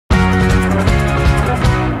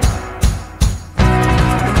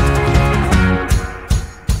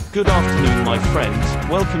Good afternoon my friends,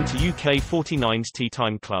 welcome to UK49s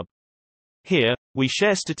Teatime Club. Here, we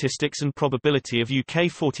share statistics and probability of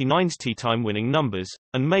UK49s teatime winning numbers,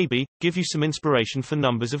 and maybe, give you some inspiration for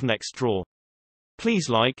numbers of next draw. Please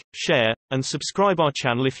like, share, and subscribe our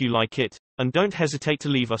channel if you like it, and don't hesitate to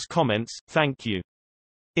leave us comments, thank you.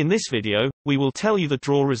 In this video, we will tell you the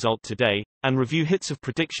draw result today, and review hits of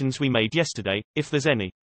predictions we made yesterday, if there's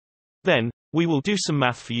any. Then, we will do some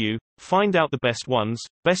math for you, find out the best ones,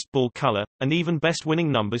 best ball color, and even best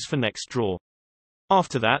winning numbers for next draw.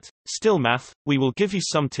 After that, still math, we will give you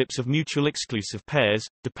some tips of mutual exclusive pairs,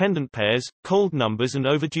 dependent pairs, cold numbers and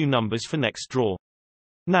overdue numbers for next draw.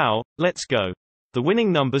 Now, let's go. The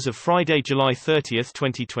winning numbers of Friday, July 30th,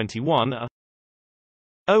 2021 are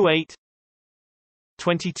 08,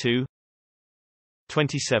 22,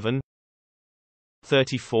 27,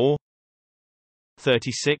 34,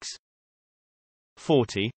 36,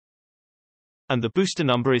 40, and the booster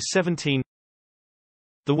number is 17.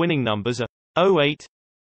 The winning numbers are 08,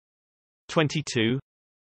 22,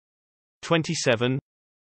 27,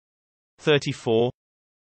 34,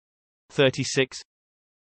 36,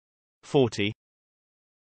 40,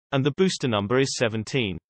 and the booster number is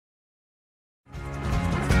 17.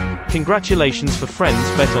 Congratulations for friends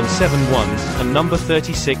bet on 7 ones, and number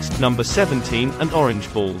 36, number 17, and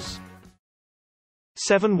orange balls.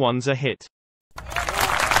 7 ones are hit.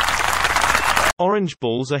 Orange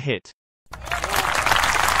balls are hit.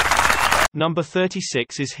 Number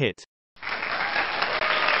 36 is hit.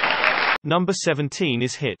 Number 17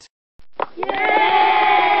 is hit.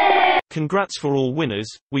 Yay! Congrats for all winners.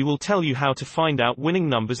 We will tell you how to find out winning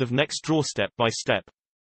numbers of next draw step by step.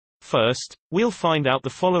 First, we'll find out the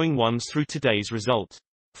following ones through today's result.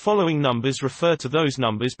 Following numbers refer to those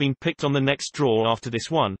numbers being picked on the next draw after this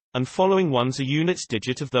one, and following ones are units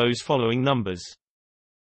digit of those following numbers.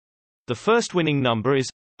 The first winning number is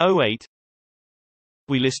 08.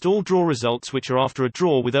 We list all draw results which are after a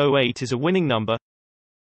draw with 08 is a winning number.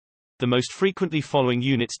 The most frequently following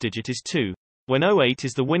units digit is 2, when 08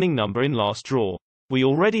 is the winning number in last draw. We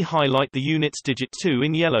already highlight the units digit 2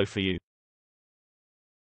 in yellow for you.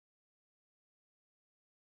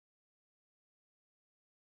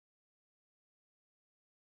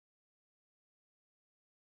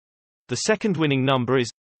 The second winning number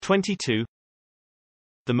is 22.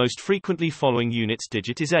 The most frequently following units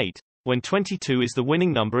digit is 8, when 22 is the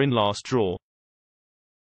winning number in last draw.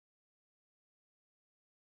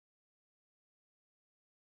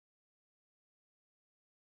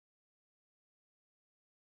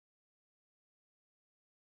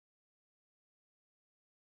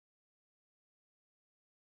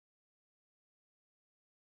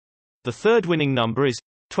 The third winning number is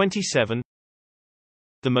 27.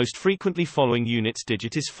 The most frequently following units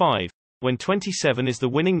digit is 5, when 27 is the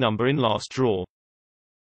winning number in last draw.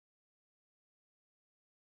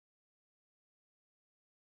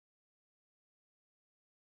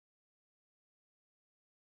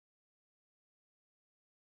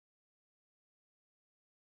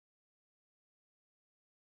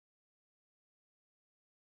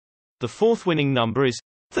 The fourth winning number is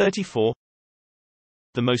 34.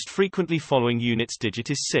 The most frequently following units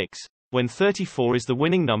digit is 6, when 34 is the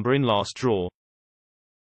winning number in last draw.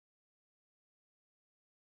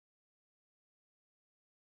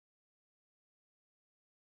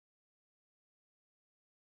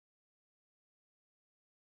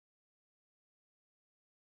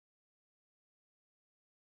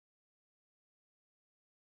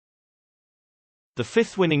 The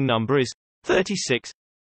fifth winning number is 36.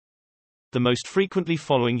 The most frequently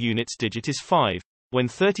following units digit is 5, when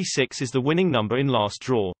 36 is the winning number in last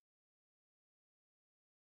draw.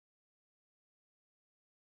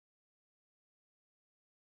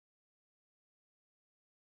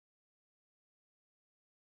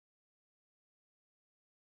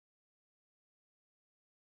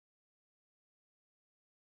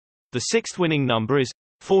 The sixth winning number is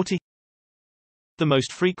 40. The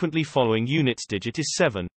most frequently following units digit is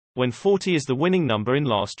 7, when 40 is the winning number in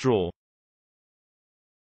last draw.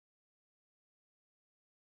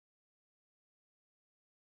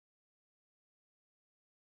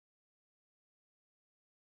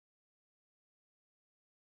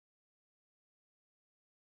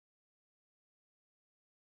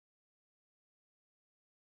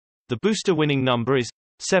 The booster winning number is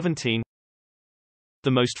 17.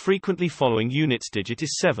 The most frequently following units digit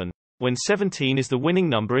is 7, when 17 is the winning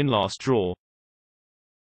number in last draw.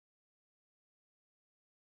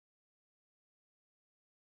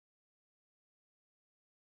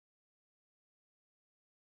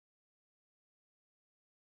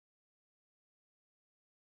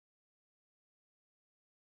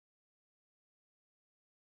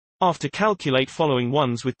 After calculate following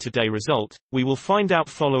ones with today result, we will find out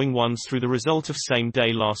following ones through the result of same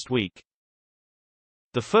day last week.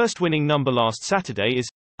 The first winning number last Saturday is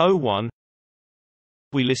 01.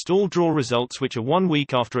 We list all draw results which are 1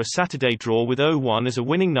 week after a Saturday draw with 01 as a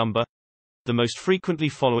winning number. The most frequently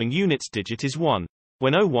following units digit is 1.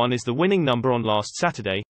 When 01 is the winning number on last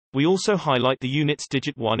Saturday, we also highlight the units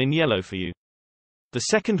digit 1 in yellow for you. The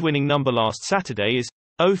second winning number last Saturday is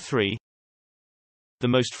 03. The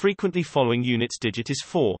most frequently following units digit is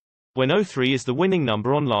 4. When 03 is the winning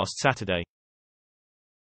number on last Saturday.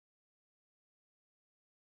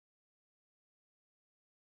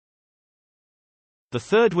 The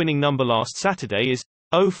third winning number last Saturday is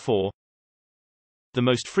 04. The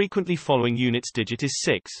most frequently following units digit is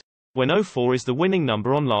 6. When 04 is the winning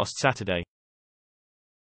number on last Saturday.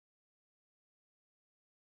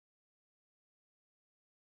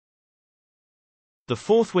 The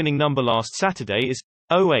fourth winning number last Saturday is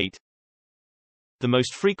 08. The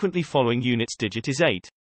most frequently following units digit is 8.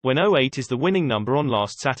 When 08 is the winning number on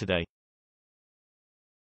last Saturday.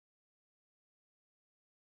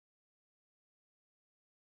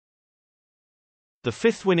 The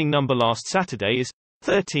fifth winning number last Saturday is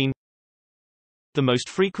 13. The most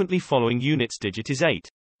frequently following units digit is 8.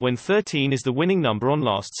 When 13 is the winning number on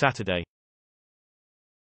last Saturday.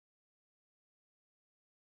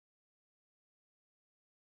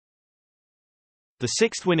 The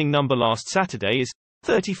sixth winning number last Saturday is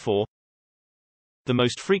 34. The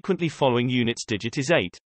most frequently following units digit is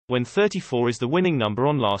 8. When 34 is the winning number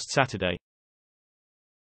on last Saturday.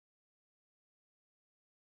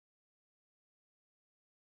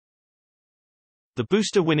 The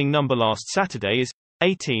booster winning number last Saturday is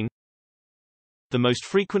 18. The most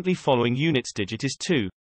frequently following units digit is 2.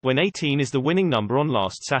 When 18 is the winning number on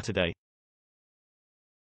last Saturday.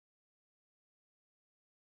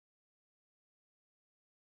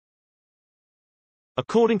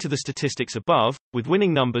 According to the statistics above, with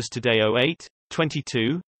winning numbers today 08,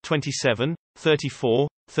 22, 27, 34,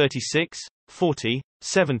 36, 40,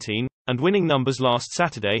 17, and winning numbers last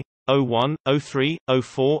Saturday 01, 03,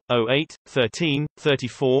 04, 08, 13,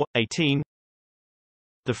 34, 18.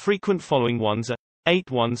 The frequent following ones are 8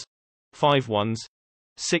 ones, 5 ones,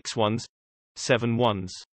 6 ones, 7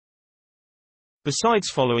 ones. Besides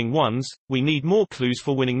following ones, we need more clues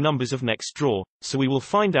for winning numbers of next draw, so we will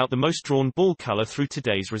find out the most drawn ball color through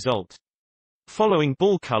today's result. Following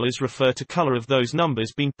ball colors refer to color of those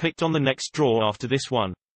numbers being picked on the next draw after this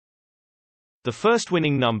one. The first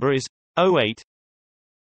winning number is 08.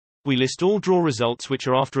 We list all draw results which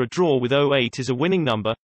are after a draw with 08 is a winning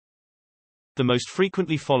number. The most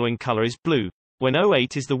frequently following color is blue. When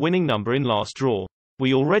 08 is the winning number in last draw.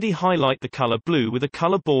 We already highlight the color blue with a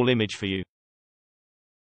color ball image for you.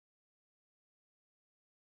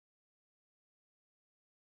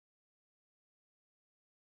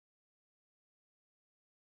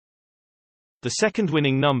 The second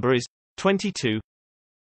winning number is 22.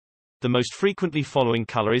 The most frequently following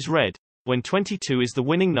color is red. When 22 is the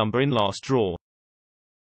winning number in last draw.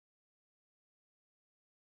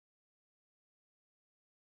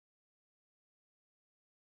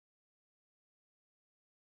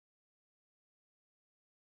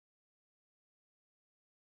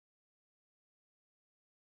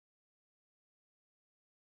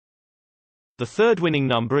 The third winning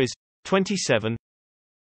number is 27.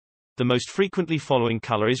 The most frequently following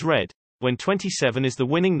color is red. When 27 is the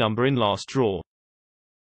winning number in last draw.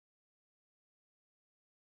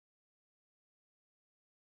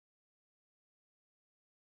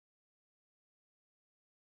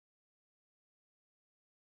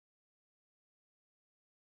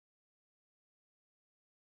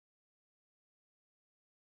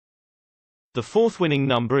 The fourth winning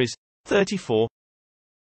number is 34.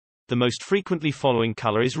 The most frequently following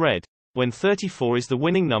color is red. When 34 is the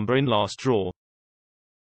winning number in last draw.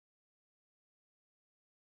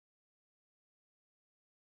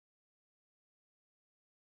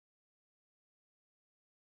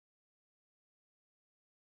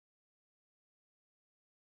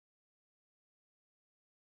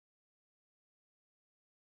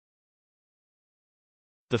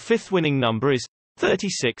 The fifth winning number is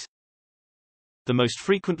 36. The most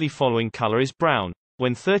frequently following color is brown.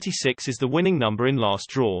 When 36 is the winning number in last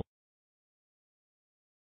draw.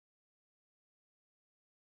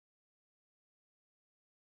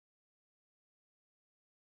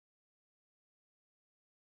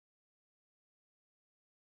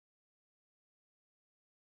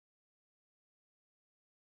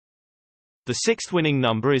 The sixth winning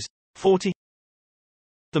number is 40.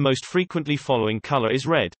 The most frequently following color is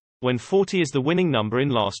red. When 40 is the winning number in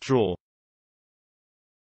last draw.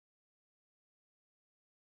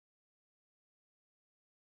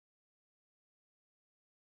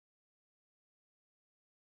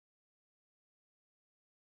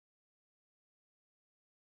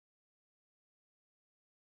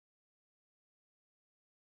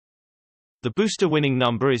 The booster winning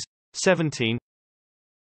number is 17.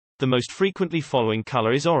 The most frequently following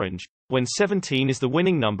color is orange, when 17 is the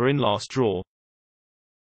winning number in last draw.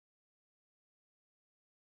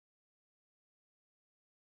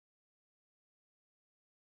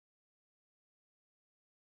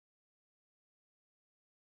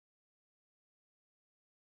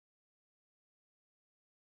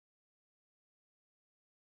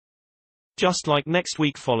 Just like next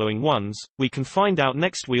week following ones, we can find out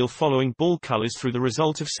next wheel following ball colors through the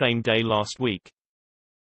result of same day last week.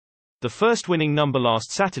 The first winning number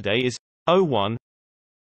last Saturday is 01.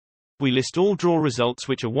 We list all draw results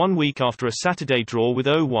which are 1 week after a Saturday draw with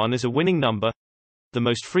 01 as a winning number. The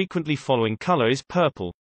most frequently following color is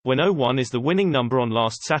purple. When 01 is the winning number on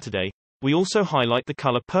last Saturday, we also highlight the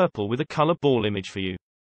color purple with a color ball image for you.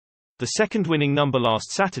 The second winning number last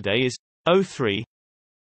Saturday is 03.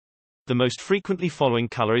 The most frequently following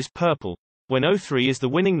color is purple, when 03 is the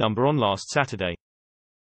winning number on last Saturday.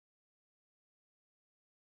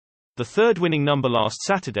 The third winning number last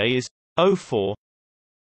Saturday is 04.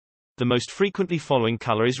 The most frequently following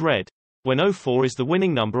color is red, when 04 is the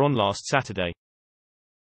winning number on last Saturday.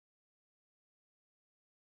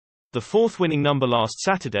 The fourth winning number last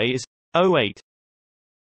Saturday is 08.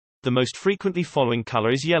 The most frequently following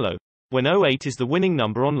color is yellow, when 08 is the winning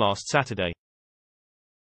number on last Saturday.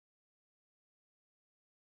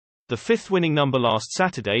 The fifth winning number last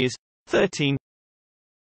Saturday is 13.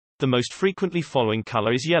 The most frequently following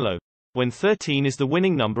color is yellow, when 13 is the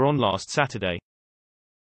winning number on last Saturday.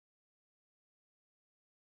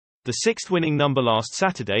 The sixth winning number last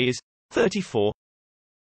Saturday is 34.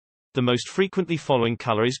 The most frequently following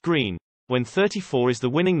color is green, when 34 is the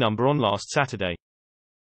winning number on last Saturday.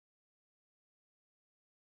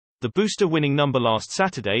 The booster winning number last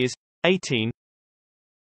Saturday is 18.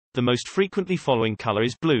 The most frequently following color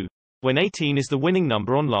is blue, when 18 is the winning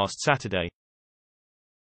number on last Saturday.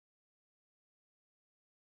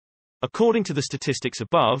 According to the statistics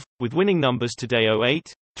above, with winning numbers today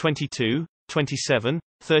 08, 22, 27,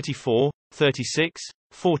 34, 36,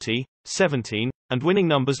 40, 17, and winning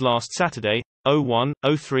numbers last Saturday, 01,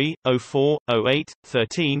 03, 04, 08,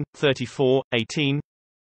 13, 34, 18.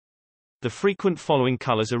 The frequent following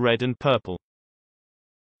colors are red and purple.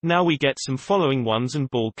 Now we get some following ones and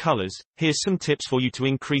ball colors. Here's some tips for you to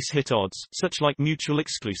increase hit odds, such like mutual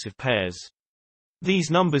exclusive pairs. These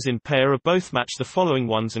numbers in pair are both match the following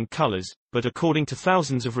ones and colors, but according to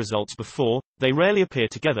thousands of results before, they rarely appear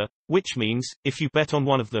together, which means, if you bet on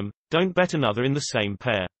one of them, don't bet another in the same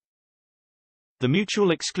pair. The mutual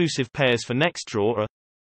exclusive pairs for next draw are: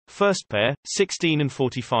 first pair, 16 and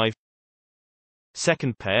 45.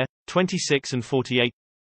 Second pair, 26 and 48.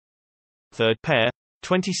 Third pair,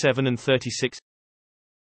 27 and 36.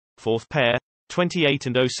 Fourth pair, 28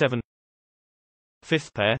 and 07.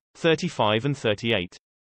 Fifth pair, 35 and 38.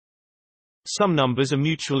 Some numbers are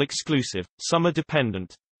mutual exclusive, some are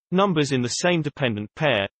dependent. Numbers in the same dependent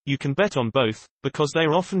pair, you can bet on both, because they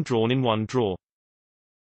are often drawn in one draw.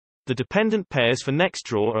 The dependent pairs for next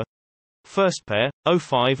draw are: first pair,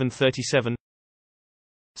 05 and 37.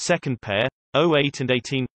 Second pair, 08 and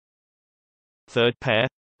 18. Third pair,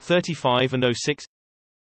 35 and 06.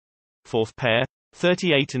 Fourth pair,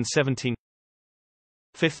 38 and 17.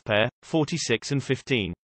 Fifth pair, 46 and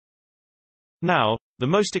 15. Now, the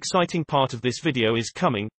most exciting part of this video is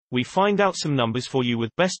coming. We find out some numbers for you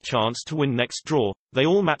with best chance to win next draw. They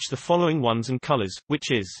all match the following ones and colors,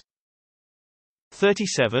 which is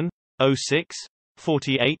 37, 06,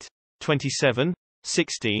 48, 27,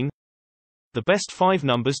 16. The best 5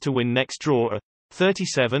 numbers to win next draw are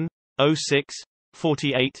 37, 06,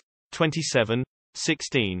 48, 27,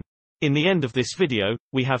 16. In the end of this video,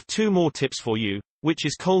 we have 2 more tips for you, which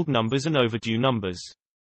is cold numbers and overdue numbers.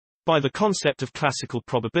 By the concept of classical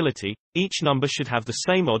probability, each number should have the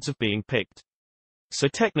same odds of being picked. So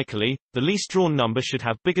technically, the least drawn number should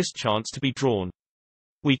have biggest chance to be drawn.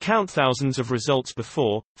 We count thousands of results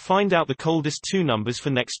before, find out the coldest 2 numbers for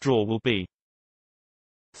next draw will be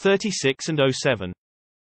 36 and 07.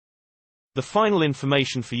 The final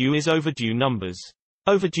information for you is overdue numbers.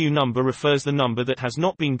 Overdue number refers the number that has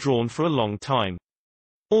not been drawn for a long time.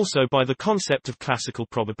 Also, by the concept of classical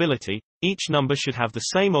probability, each number should have the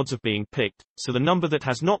same odds of being picked, so the number that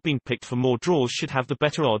has not been picked for more draws should have the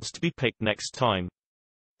better odds to be picked next time.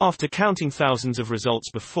 After counting thousands of results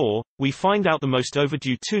before, we find out the most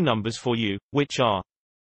overdue 2 numbers for you, which are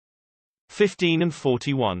 15 and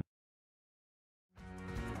 41.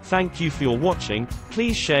 Thank you for your watching.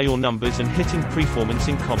 Please share your numbers and hitting performance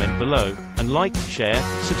in comment below, and like, share,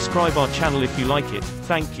 subscribe our channel if you like it.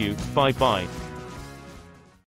 Thank you, bye bye.